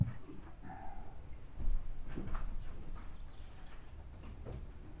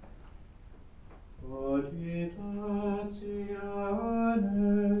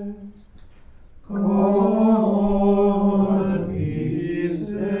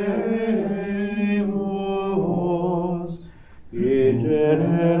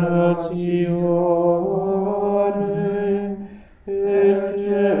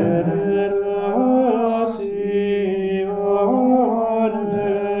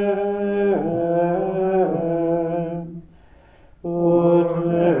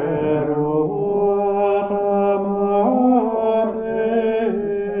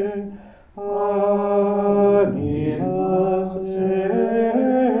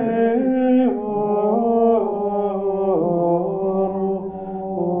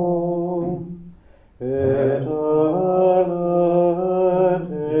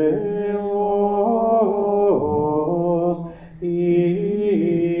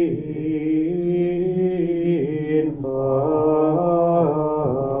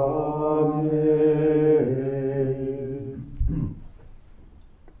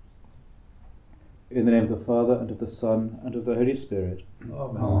In the name of the Father, and of the Son, and of the Holy Spirit.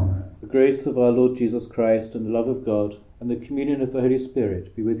 Amen. The grace of our Lord Jesus Christ, and the love of God, and the communion of the Holy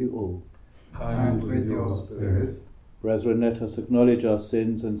Spirit be with you all. And with your spirit. Brethren, let us acknowledge our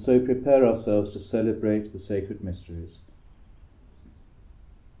sins, and so prepare ourselves to celebrate the sacred mysteries.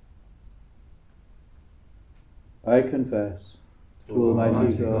 I confess to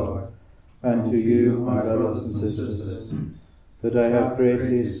Almighty God, and to you, my brothers and sisters, that I have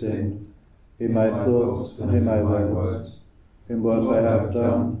greatly sinned in my thoughts and in my words, in what I have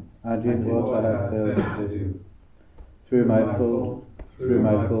done and in what I have failed to do, through my fault,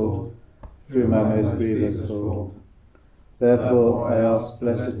 through my most grievous fault. Therefore I ask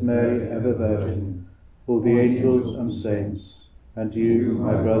Blessed Mary, ever Virgin, all the angels and saints, and you,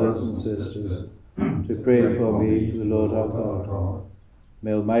 my brothers and sisters, to pray for me to the Lord our God.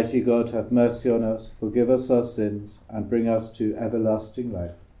 May Almighty God have mercy on us, forgive us our sins, and bring us to everlasting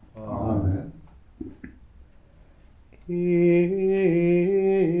life. Amen.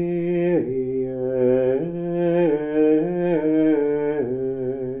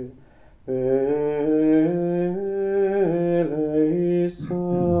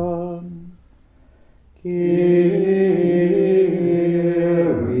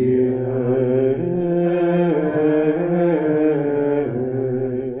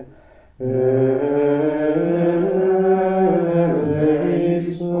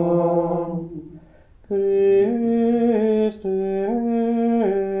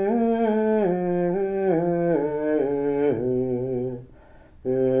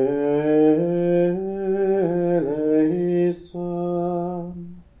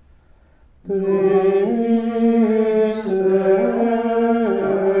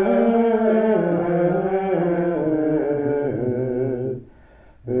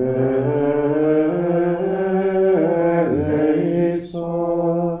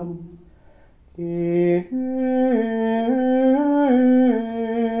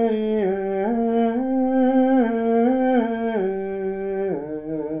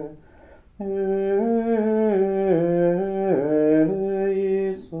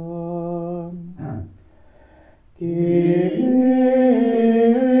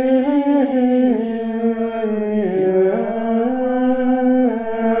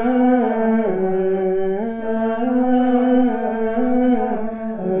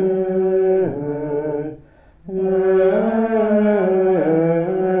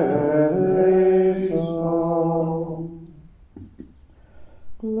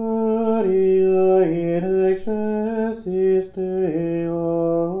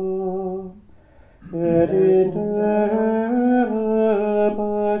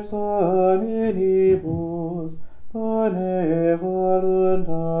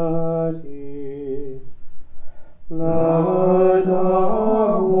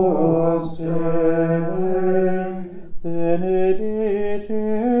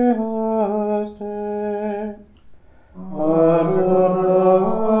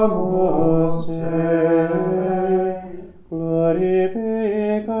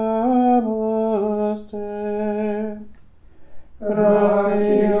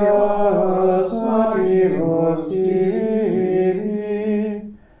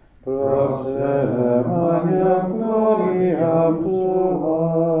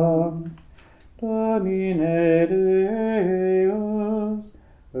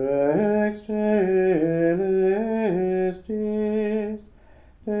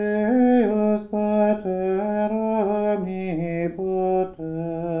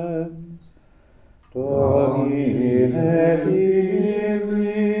 Domine,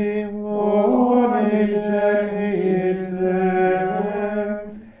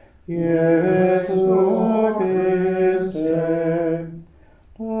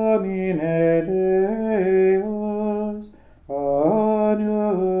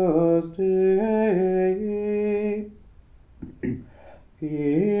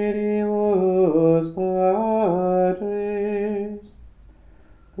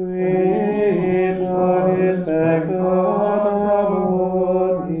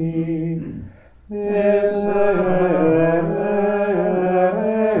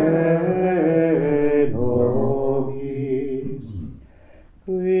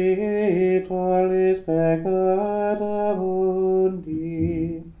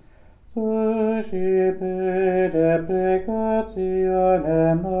 Suscipit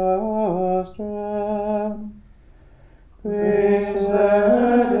deprecationem nostram, quis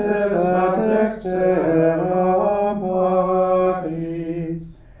ledes ad exterram patris,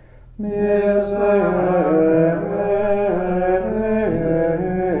 miserere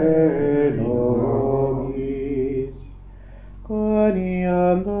nobis,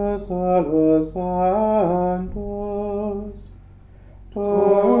 quoniam de salus sanctos, tu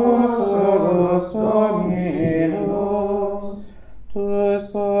salus Dominus, tu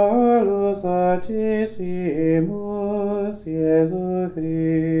salus Altissimus Iesu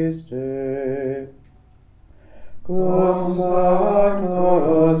Christe, cum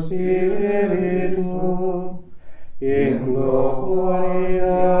Sancto Spiritu, in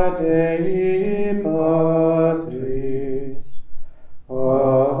gloria Dei Patris.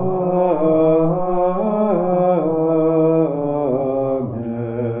 Amen.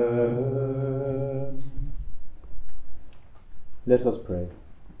 Let us pray.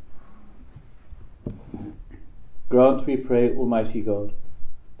 Grant, we pray, Almighty God,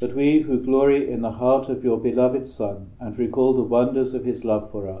 that we who glory in the heart of your beloved Son and recall the wonders of his love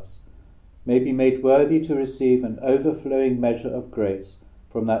for us, may be made worthy to receive an overflowing measure of grace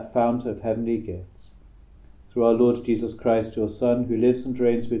from that fount of heavenly gifts. Through our Lord Jesus Christ, your Son, who lives and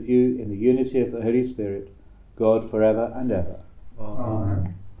reigns with you in the unity of the Holy Spirit, God for ever and ever.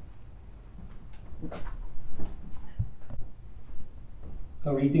 Amen.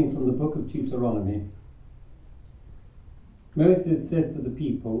 A reading from the book of Deuteronomy. Moses said to the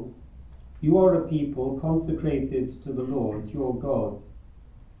people, "You are a people consecrated to the Lord your God.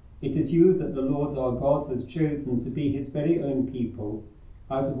 It is you that the Lord our God has chosen to be his very own people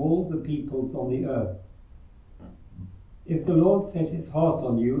out of all the peoples on the earth. If the Lord set his heart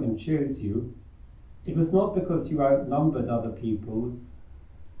on you and chose you, it was not because you outnumbered other peoples.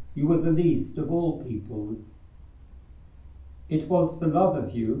 You were the least of all peoples. It was for love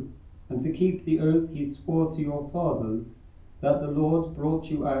of you and to keep the oath he swore to your fathers that the Lord brought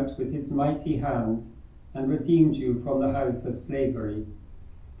you out with his mighty hand and redeemed you from the house of slavery,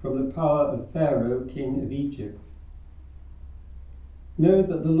 from the power of Pharaoh, king of Egypt. Know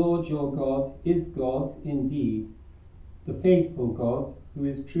that the Lord your God is God indeed, the faithful God who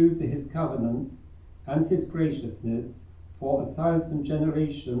is true to his covenant and his graciousness for 1,000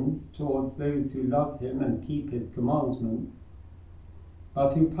 generations towards those who love him and keep his commandments,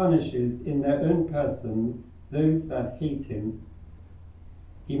 but who punishes in their own persons those that hate him.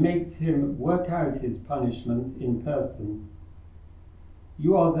 He makes him work out his punishment in person.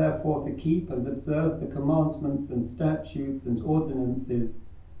 You are therefore to keep and observe the commandments and statutes and ordinances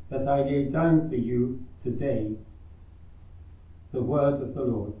that I lay down for you today." The word of the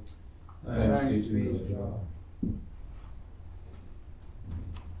Lord. Thanks be to God.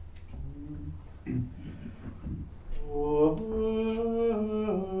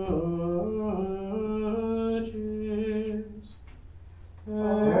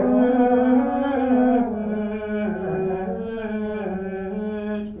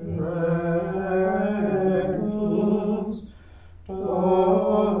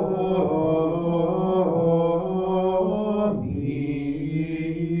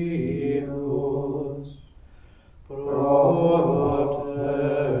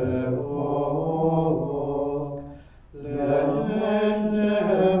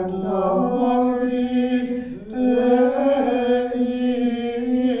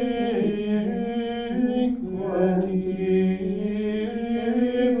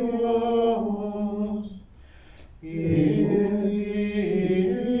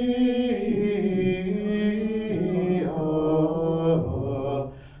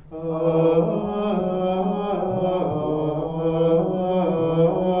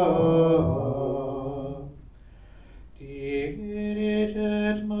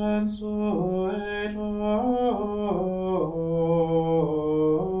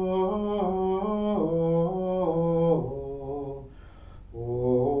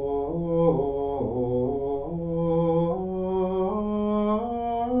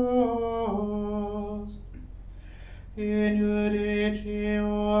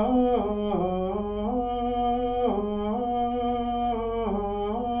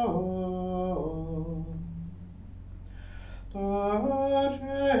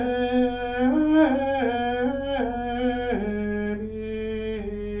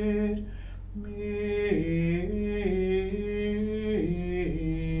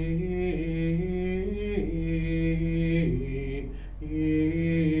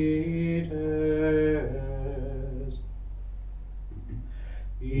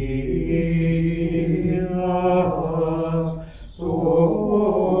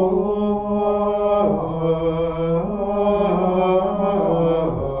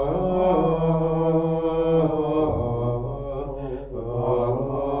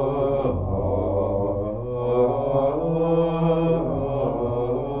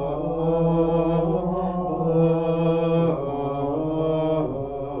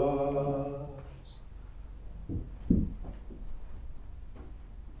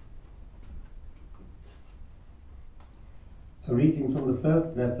 from the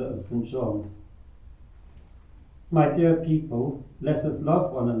first letter of St. John. My dear people, let us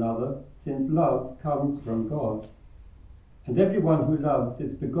love one another, since love comes from God. And everyone who loves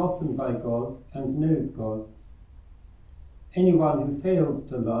is begotten by God and knows God. Anyone who fails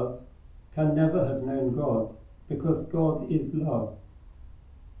to love can never have known God, because God is love.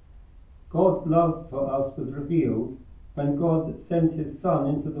 God's love for us was revealed when God sent his Son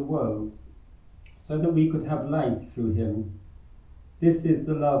into the world, so that we could have life through him. This is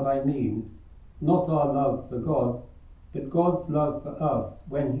the love I mean, not our love for God, but God's love for us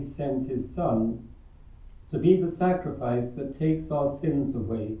when he sent his Son to be the sacrifice that takes our sins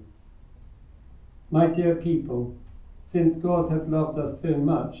away. My dear people, since God has loved us so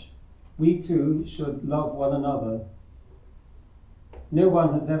much, we too should love one another. No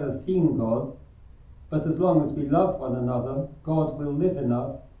one has ever seen God, but as long as we love one another, God will live in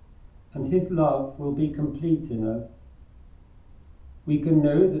us, and his love will be complete in us. We can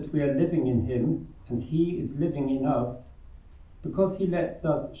know that we are living in him, and he is living in us, because he lets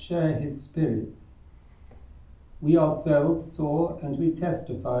us share his Spirit. We ourselves saw and we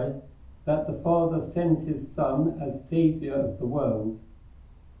testify that the Father sent his Son as Saviour of the world.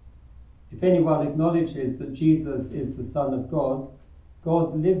 If anyone acknowledges that Jesus is the Son of God,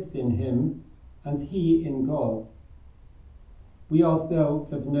 God lives in him, and he in God. We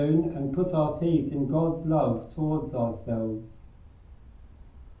ourselves have known and put our faith in God's love towards ourselves.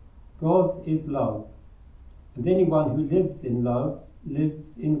 God is love, and anyone who lives in love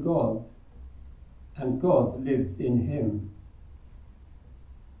lives in God, and God lives in him.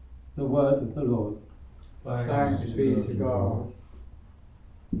 The word of the Lord. Thanks be to God.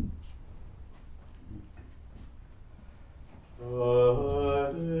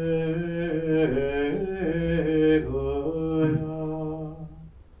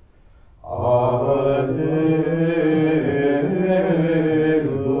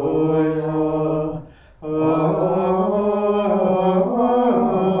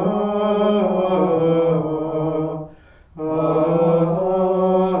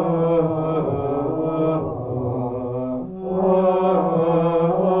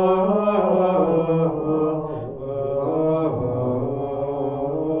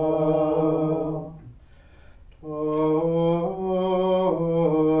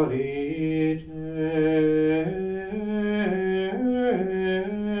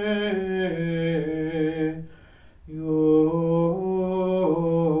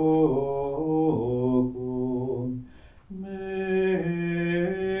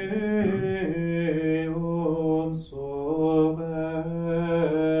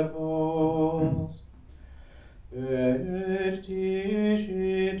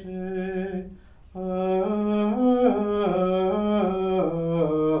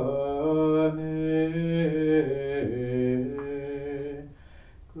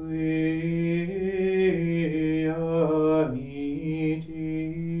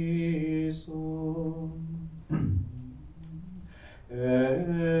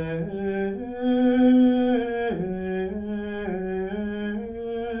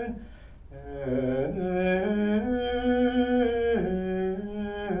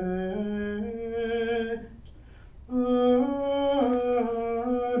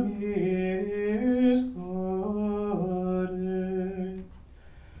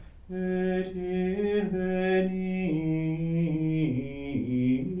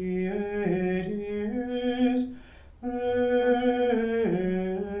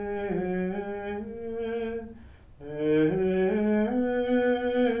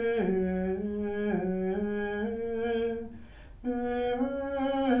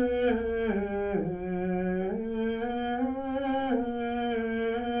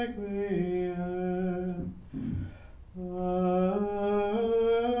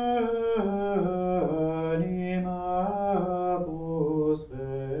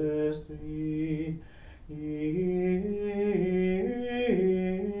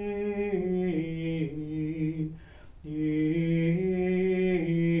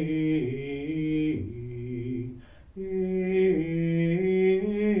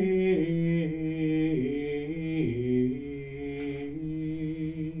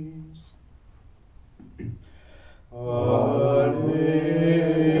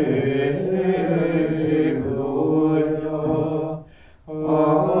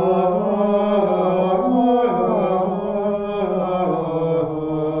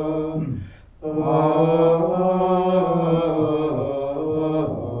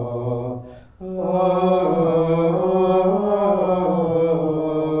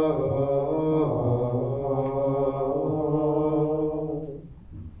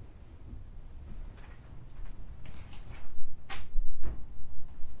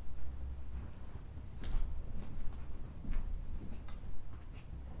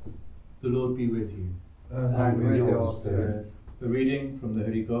 The Lord be with you. And with your spirit. A reading from the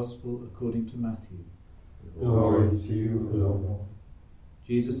Holy Gospel according to Matthew. Glory to you, Lord.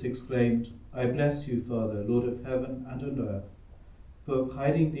 Jesus exclaimed, I bless you, Father, Lord of heaven and on earth, for of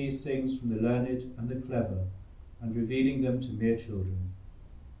hiding these things from the learned and the clever, and revealing them to mere children.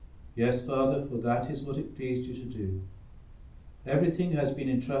 Yes, Father, for that is what it pleased you to do. Everything has been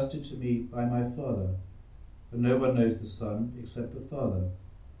entrusted to me by my Father, and no one knows the Son except the Father,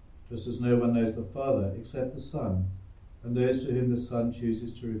 just as no one knows the Father except the Son, and those to whom the Son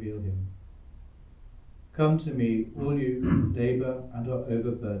chooses to reveal him. Come to me, all you who labour and are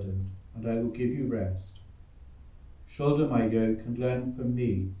overburdened, and I will give you rest. Shoulder my yoke and learn from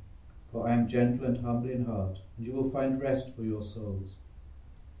me, for I am gentle and humble in heart, and you will find rest for your souls.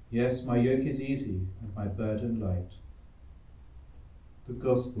 Yes, my yoke is easy and my burden light. The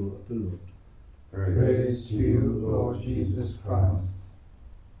Gospel of the Lord. Praise to you, Lord Jesus Christ.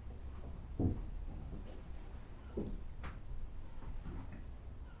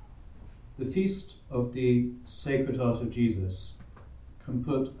 The feast of the Sacred Heart of Jesus can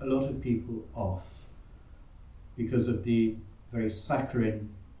put a lot of people off because of the very saccharine,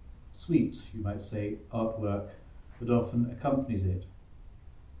 sweet, you might say, artwork that often accompanies it.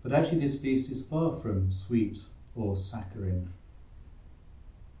 But actually this feast is far from sweet or saccharine.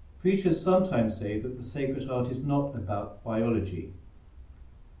 Preachers sometimes say that the Sacred Heart is not about biology,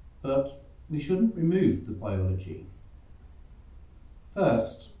 but we shouldn't remove the biology.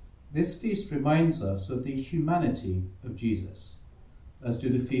 First, this feast reminds us of the humanity of Jesus, as do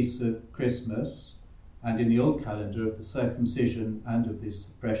the feasts of Christmas, and in the old calendar of the circumcision and of this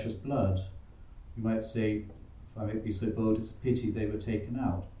precious blood. You might say, if I might be so bold, it's a pity they were taken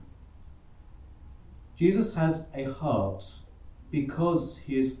out. Jesus has a heart because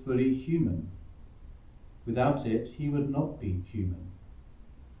he is fully human. Without it, he would not be human.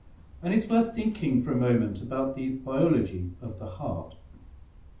 And it's worth thinking for a moment about the biology of the heart.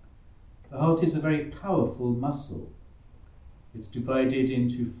 The heart is a very powerful muscle. It's divided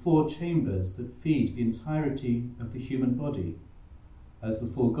into 4 chambers that feed the entirety of the human body, as the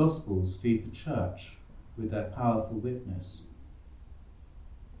 4 Gospels feed the Church with their powerful witness.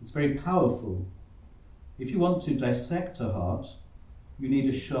 It's very powerful. If you want to dissect a heart, you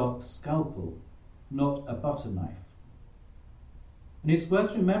need a sharp scalpel, not a butter knife. And it's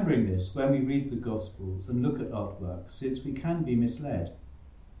worth remembering this when we read the Gospels and look at artwork, since we can be misled.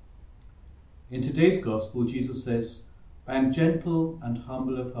 In today's Gospel, Jesus says, I am gentle and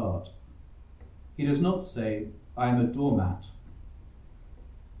humble of heart. He does not say, I am a doormat.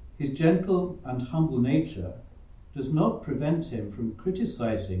 His gentle and humble nature does not prevent him from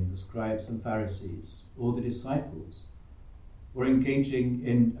criticizing the scribes and Pharisees or the disciples, or engaging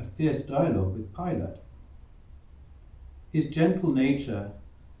in a fierce dialogue with Pilate. His gentle nature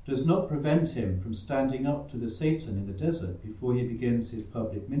does not prevent him from standing up to the Satan in the desert before he begins his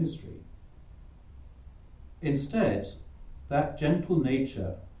public ministry. Instead, that gentle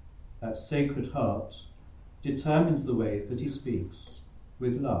nature, that sacred heart, determines the way that he speaks,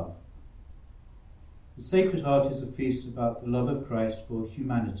 with love. The Sacred Heart is a feast about the love of Christ for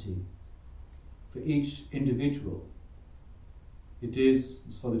humanity, for each individual. It is,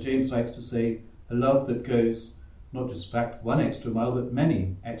 as Father James likes to say, a love that goes not just back 1 extra mile, but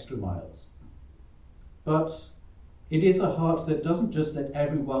many extra miles. But it is a heart that doesn't just let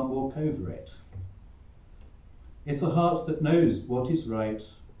everyone walk over it. It's a heart that knows what is right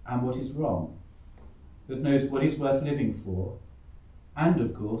and what is wrong, that knows what is worth living for, and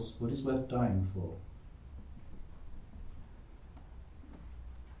of course, what is worth dying for.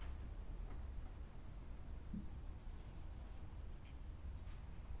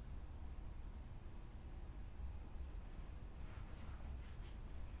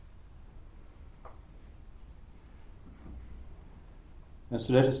 And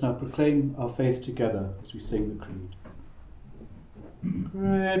so let us now proclaim our faith together as we sing the Creed.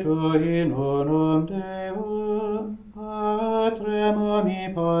 Credo in unum Deum, Patrem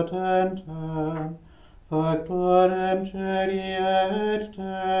omnipotentem, Factorem celi et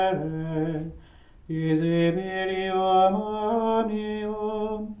terrae, visibilium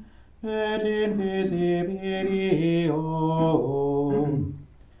omnium, et invisibilium,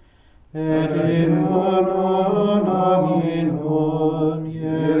 et in unum Dominum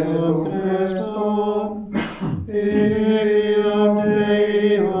Iesum Christum, Filium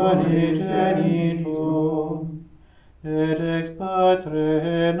Dei unigenitum, et ex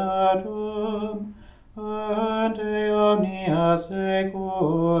Patre natum, ante omnia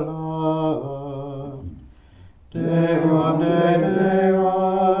saecula. Deum de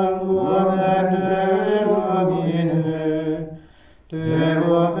Deum, Deum et Domine,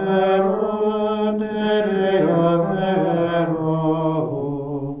 Deum verum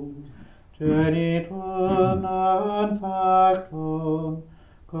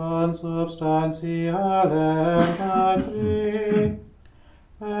consubstantialem Patri,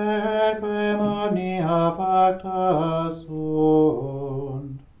 et quem omnia facta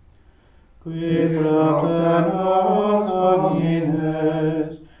sunt, qui propter nos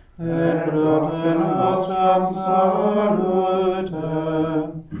homines, et propter nostram salutem,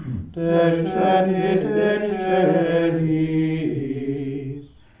 descendit de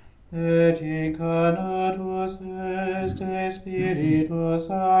celis, et incarnatus est de Spiritus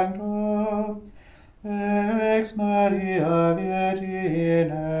Sancto, ex Maria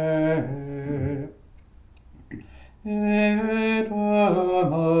Virgine, et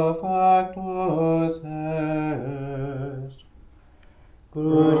homo factus est.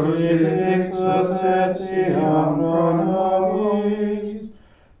 Crucifixus et siam pro nobis,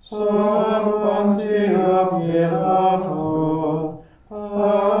 sum consium Pilator,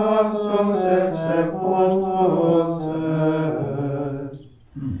 passus et sepultus est,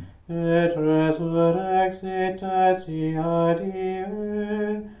 et resurrexit tertia die,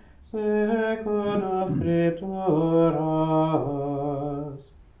 secundum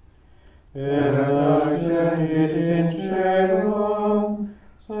Scripturas, et ascendit in caelum,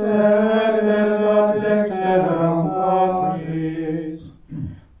 sed et ad dexteram Patris,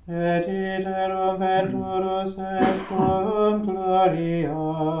 et iterum venturus et cum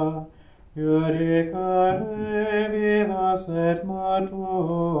gloria, judicare vivas et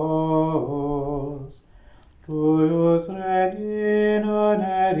mortuos, tuius regni non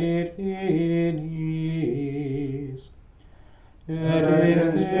erit finis, et in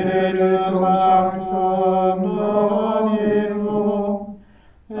Spiritum Sanctum Dominum,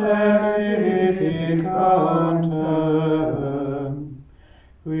 et vivificantem,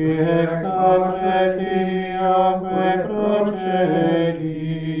 qui ex Patre Filioque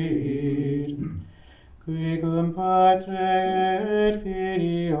procedit, qui cum Patre et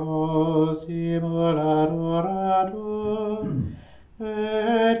Filio simul adoratur,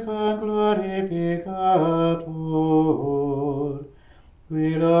 et cum glorificatur,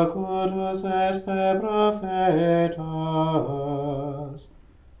 qui locutus est per prophetas,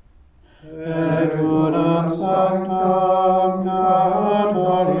 et unam sanctam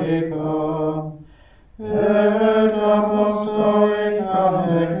catholicam, et apostolicam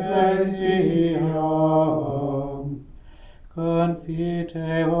ecclesiam,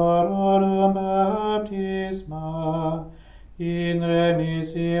 confiteorum baptisma, in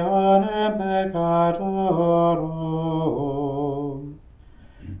remissionem peccatorum,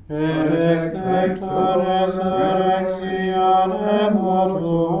 et expecto resurrectionem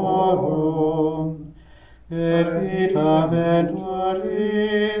mortuorum, et vita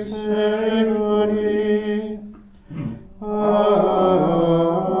venturis seculi.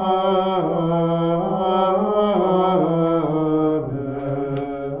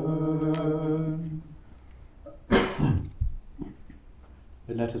 Amen.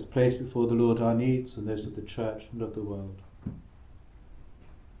 And let us place before the Lord our needs and those of the Church and of the world.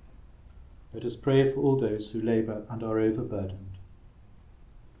 Let us pray for all those who labour and are overburdened.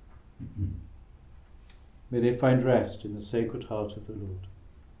 May they find rest in the Sacred Heart of the Lord.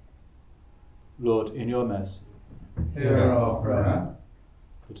 Lord, in your mercy, hear our prayer.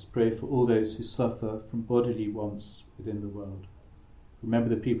 let us pray for all those who suffer from bodily wants within the world. Remember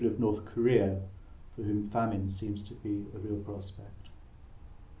the people of North Korea, for whom famine seems to be a real prospect.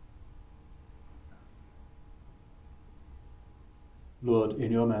 Lord,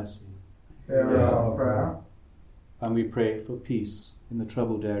 in your mercy, Hear our prayer. and we pray for peace in the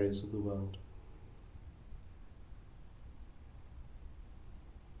troubled areas of the world.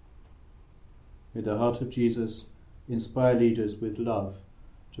 May the heart of Jesus inspire leaders with love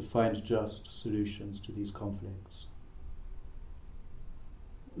to find just solutions to these conflicts.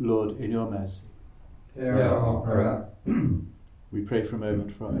 Lord, in your mercy, Hear our prayer. we pray for a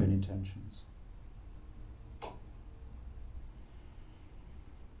moment for our own intentions.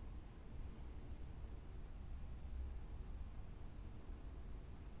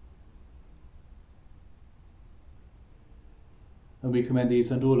 And we commend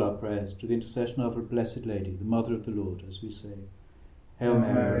these and all our prayers to the intercession of our Blessed Lady, the Mother of the Lord, as we say, Hail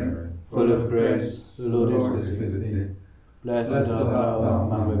Mary, full of grace, the Lord is with thee. Blessed art thou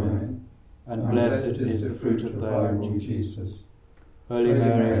among women, and blessed is the fruit of thy womb, Jesus. Holy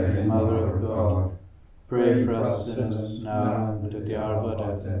Mary, Mother of God, pray for us sinners now and at the hour of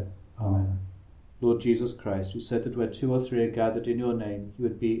our death. Amen. Lord Jesus Christ, who said that where 2 or 3 are gathered in your name, you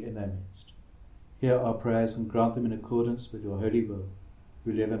would be in their midst. Hear our prayers and grant them in accordance with your holy will,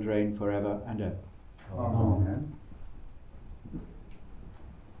 who live and reign forever and ever. Amen.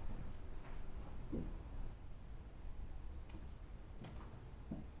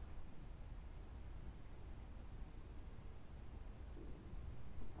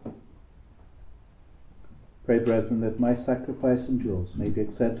 Pray, brethren, that my sacrifice and yours may be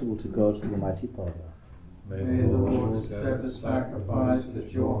acceptable to God, the Almighty Father. May the Lord accept the sacrifice at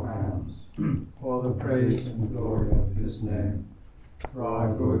your hands, for the praise and glory of his name, for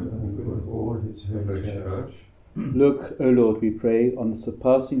our good and good of all his holy church. Look, O Lord, we pray, on the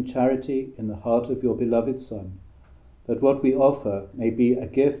surpassing charity in the heart of your beloved Son, that what we offer may be a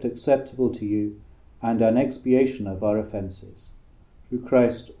gift acceptable to you and an expiation of our offences. Through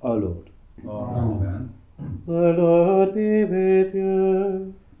Christ our Lord. Amen. The Lord be with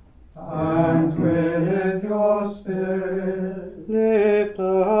you. And with your spirit. Lift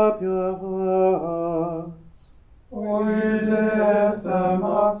up your hearts. We lift them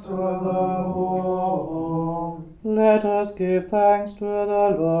up to the Lord. Let us give thanks to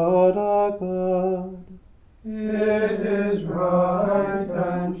the Lord our God. It is right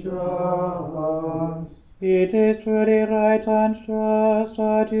and just. It is truly right and just,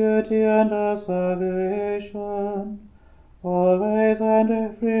 our duty and our salvation, always and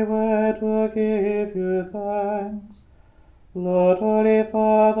everywhere to give you thanks, Lord, Holy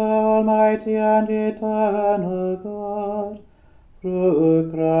Father, Almighty and eternal God, through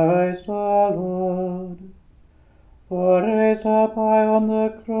Christ our Lord. For raised up high on the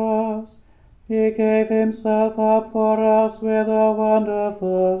cross, he gave himself up for us with a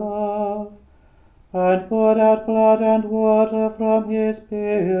wonderful love, and poured out blood and water from his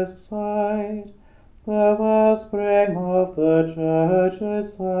pierced side, the wellspring of the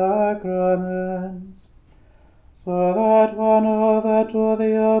Church's sacraments, so that won over to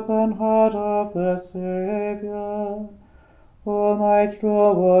the open heart of the Saviour, all might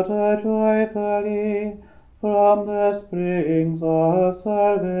draw water joyfully from the springs of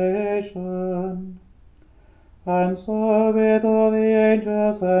salvation. And so with all the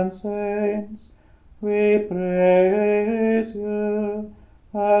angels and saints, we praise you,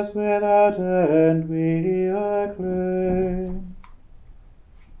 as without end we acclaim.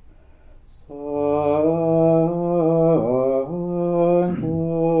 Sanctus,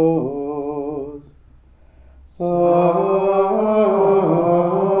 Sanctus, Sanctus,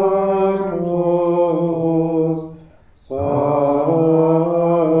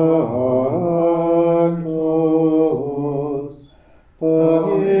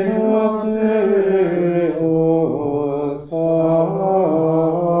 Dominus Deus Sabaoth,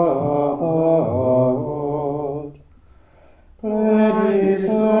 Plenitis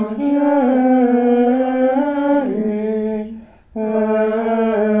in cieli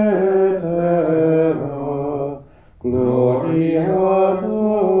et terra, gloria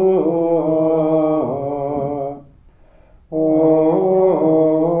tua. Hosanna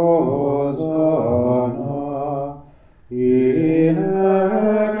in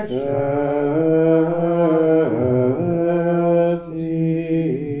excelsis.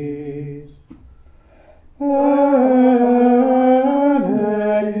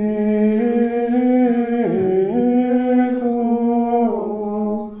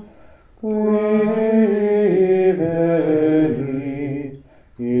 Benedictus qui venit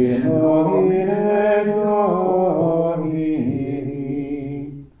in nomine Domini.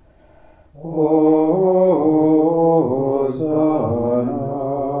 Hosanna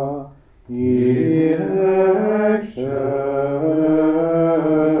in excelsis.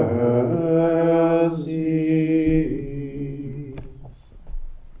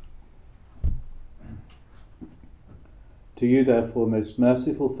 To you, therefore, most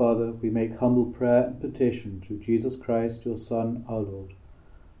merciful Father, we make humble prayer and petition through Jesus Christ, your Son, our Lord,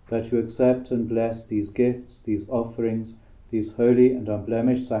 that you accept and bless these gifts, these offerings, these holy and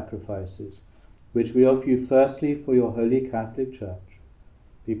unblemished sacrifices, which we offer you firstly for your holy Catholic Church.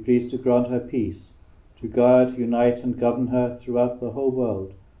 Be pleased to grant her peace, to guard, unite and govern her throughout the whole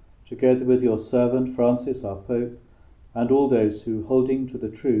world, together with your servant Francis our Pope, and all those who, holding to the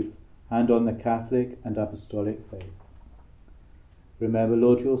truth, hand on the Catholic and Apostolic faith. Remember,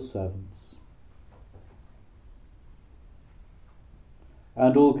 Lord, your servants,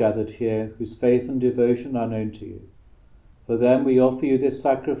 and all gathered here whose faith and devotion are known to you. For them we offer you this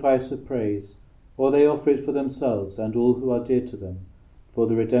sacrifice of praise, or they offer it for themselves and all who are dear to them, for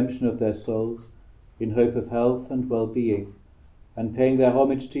the redemption of their souls, in hope of health and well-being, and paying their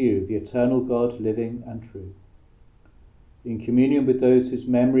homage to you, the eternal God, living and true. In communion with those whose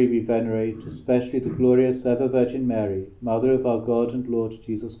memory we venerate, especially the glorious ever-Virgin Mary, Mother of our God and Lord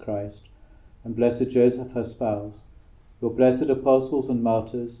Jesus Christ, and blessed Joseph, her spouse, your blessed apostles and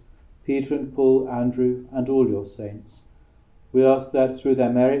martyrs, Peter and Paul, Andrew, and all your saints, we ask that through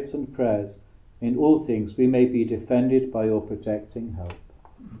their merits and prayers, in all things we may be defended by your protecting help.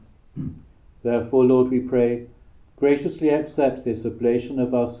 Therefore, Lord, we pray, graciously accept this oblation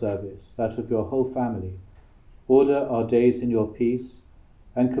of our service, that of your whole family, Order our days in your peace,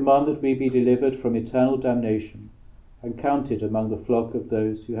 and command that we be delivered from eternal damnation and counted among the flock of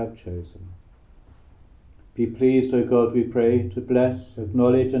those you have chosen. Be pleased, O God, we pray, to bless,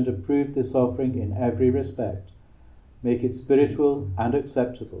 acknowledge, and approve this offering in every respect. Make it spiritual and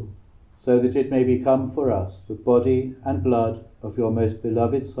acceptable, so that it may become for us the body and blood of your most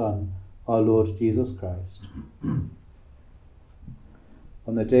beloved Son, our Lord Jesus Christ.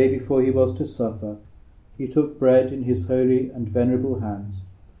 On the day before he was to suffer, he took bread in his holy and venerable hands,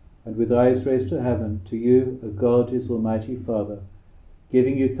 and with eyes raised to heaven, to you, O God, his almighty Father,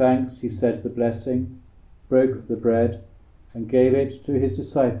 giving you thanks, he said the blessing, broke the bread, and gave it to his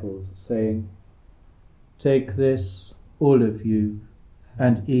disciples, saying, "Take this, all of you,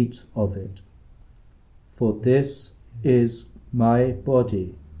 and eat of it. For this is my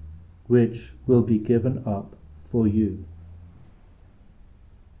body, which will be given up for you."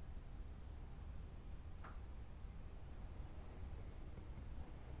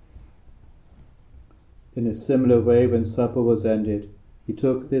 In a similar way, when supper was ended, he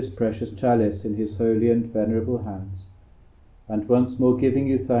took this precious chalice in his holy and venerable hands, and once more giving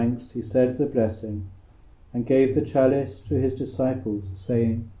you thanks, he said the blessing, and gave the chalice to his disciples,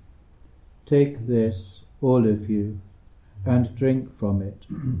 saying, "Take this, all of you, and drink from it,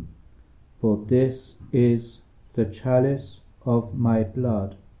 for this is the chalice of my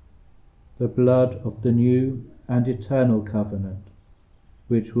blood, the blood of the new and eternal covenant,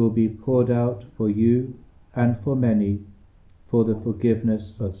 which will be poured out for you and for many for the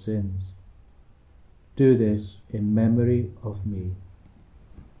forgiveness of sins. Do this in memory of me."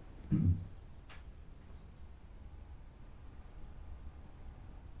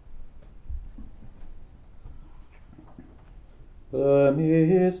 The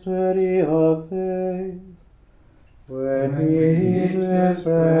mystery of faith. When we eat this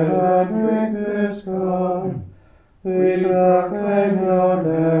bread and drink this cup, we proclaim your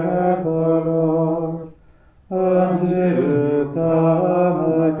death, O Lord, until you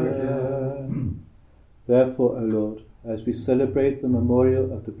come again. Therefore, O Lord, as we celebrate the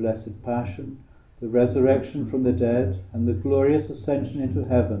memorial of the Blessed Passion, the resurrection from the dead, and the glorious ascension into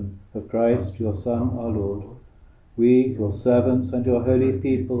heaven of Christ, your Son, our Lord, we, your servants and your holy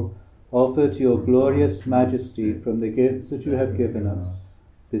people, offer to your glorious majesty from the gifts that you have given us,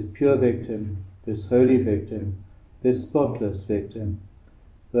 this pure victim, this holy victim, this spotless victim,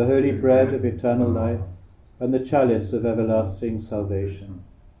 the holy bread of eternal life, and the chalice of everlasting salvation.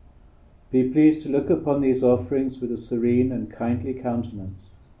 Be pleased to look upon these offerings with a serene and kindly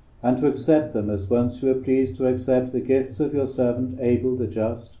countenance, and to accept them as once you were pleased to accept the gifts of your servant Abel the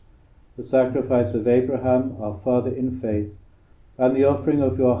just, the sacrifice of Abraham, our father in faith, and the offering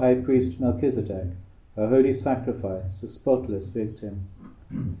of your high priest Melchizedek, a holy sacrifice, a spotless victim.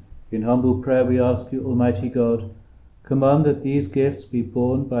 In humble prayer we ask you, Almighty God, command that these gifts be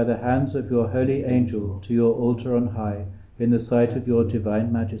borne by the hands of your holy angel to your altar on high, in the sight of your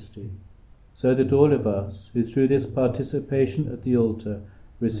divine majesty, so that all of us, who through this participation at the altar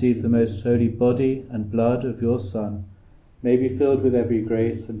receive the most holy body and blood of your Son, may be filled with every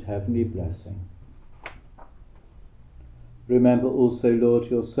grace and heavenly blessing. Remember also, Lord,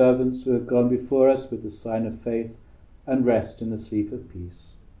 your servants who have gone before us with the sign of faith, and rest in the sleep of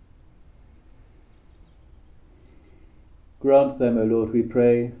peace. Grant them, O Lord, we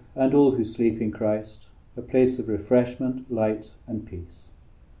pray, and all who sleep in Christ, a place of refreshment, light, and peace.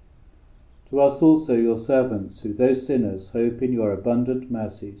 To us also, your servants, who, though sinners, hope in your abundant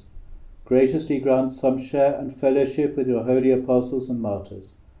mercies, graciously grant some share and fellowship with your holy apostles and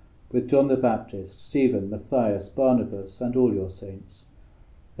martyrs, with John the Baptist, Stephen, Matthias, Barnabas, and all your saints.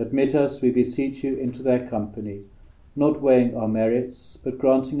 Admit us, we beseech you, into their company, not weighing our merits, but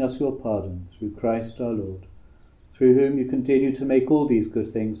granting us your pardon through Christ our Lord, through whom you continue to make all these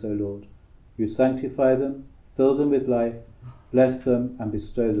good things, O Lord. You sanctify them, fill them with life, bless them, and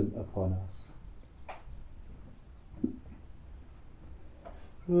bestow them upon us.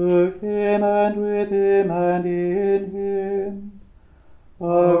 Through him, and with him, and in him,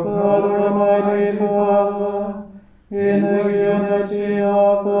 O God, Almighty Father, in the unity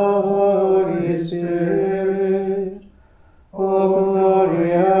of the Holy Spirit, all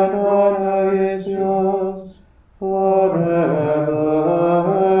glory and honor is yours forever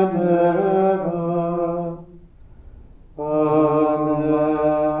and ever. Amen.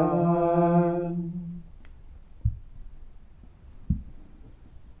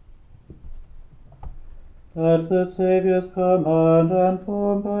 At the Saviour's command and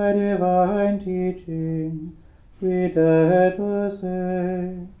formed by divine teaching, we dare to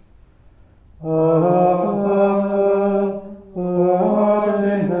say, Our Father, who art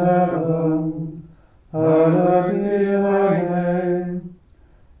in heaven, hallowed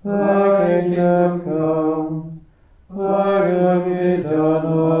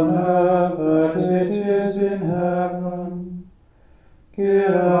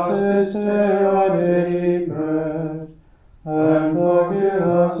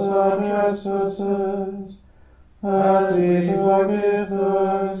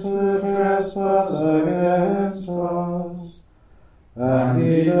trespass against us. And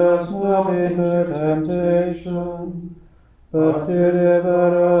lead us not into temptation, but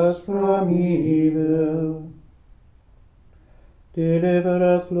deliver us from evil.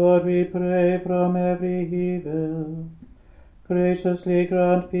 Deliver us, Lord, we pray, from every evil. Graciously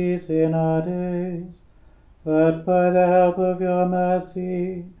grant peace in our days, that by the help of your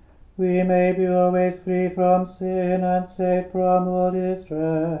mercy we may be always free from sin and safe from all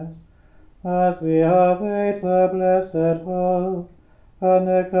distress, as we await the blessed hope and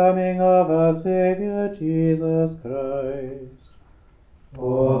the coming of our Saviour Jesus Christ.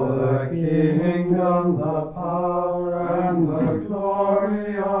 For the kingdom, the power, and the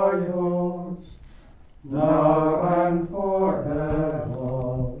glory are yours, now and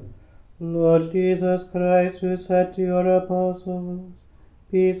forever. Lord Jesus Christ, who said to your apostles,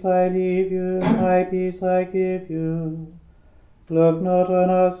 Peace I leave you, my peace I give you, look not on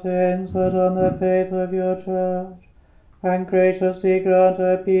our sins, but on the faith of your church, and graciously grant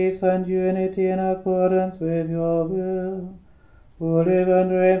her peace and unity in accordance with your will, who live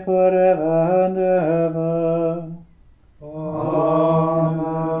and reign forever and ever.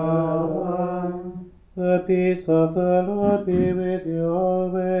 Amen. The peace of the Lord be with you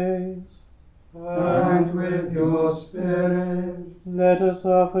always. And with your spirit. Let us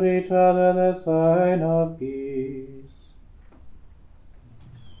offer each other the sign of peace.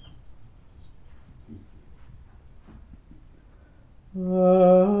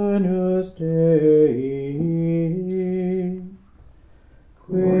 Agnus Dei,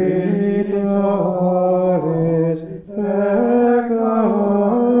 qui tollis peccata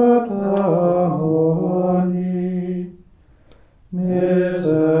mundi,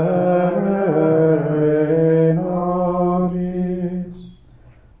 miserere nobis.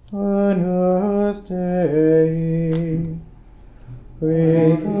 Agnus Dei,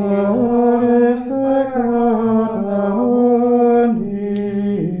 qui tollis peccata mundi,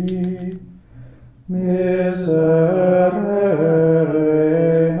 miserere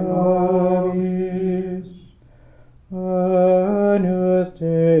nobis. Agnus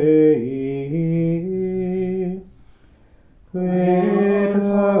Dei, qui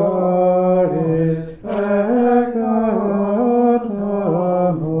tollis peccata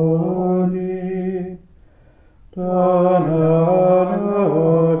mundi, dona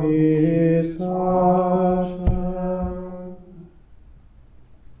nobis pacem.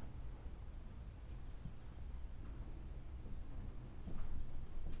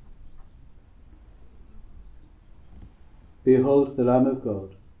 Behold the Lamb of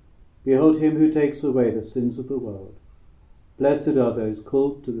God. Behold him who takes away the sins of the world. Blessed are those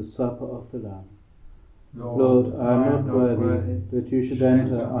called to the supper of the Lamb. Lord, I am not worthy that you should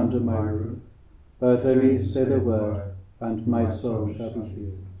enter under my roof, but only say the word, and my soul shall be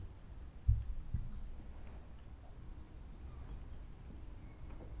healed.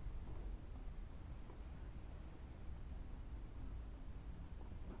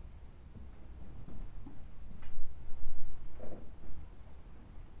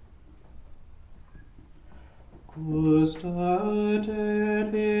 Gustate et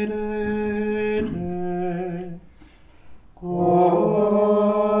videte, quoniam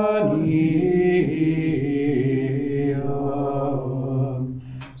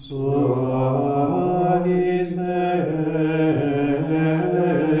suavis est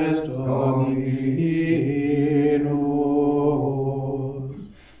Dominus,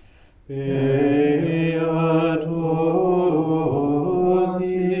 beatus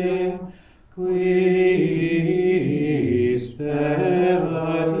ie qui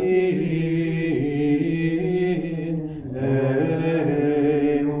sperat in eo.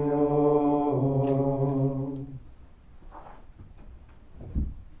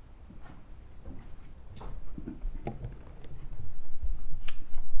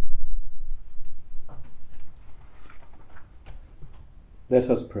 Let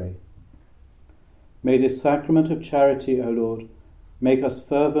us pray. May this sacrament of charity, O Lord, make us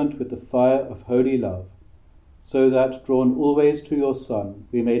fervent with the fire of holy love, so that, drawn always to your Son,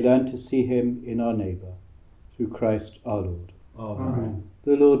 we may learn to see him in our neighbour, through Christ our Lord. Amen.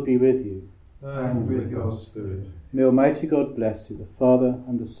 The Lord be with you. And with your spirit. May Almighty God bless you, the Father,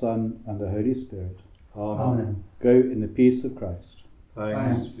 and the Son, and the Holy Spirit. Amen. Go in the peace of Christ.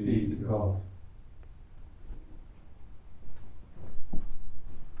 Thanks be to God.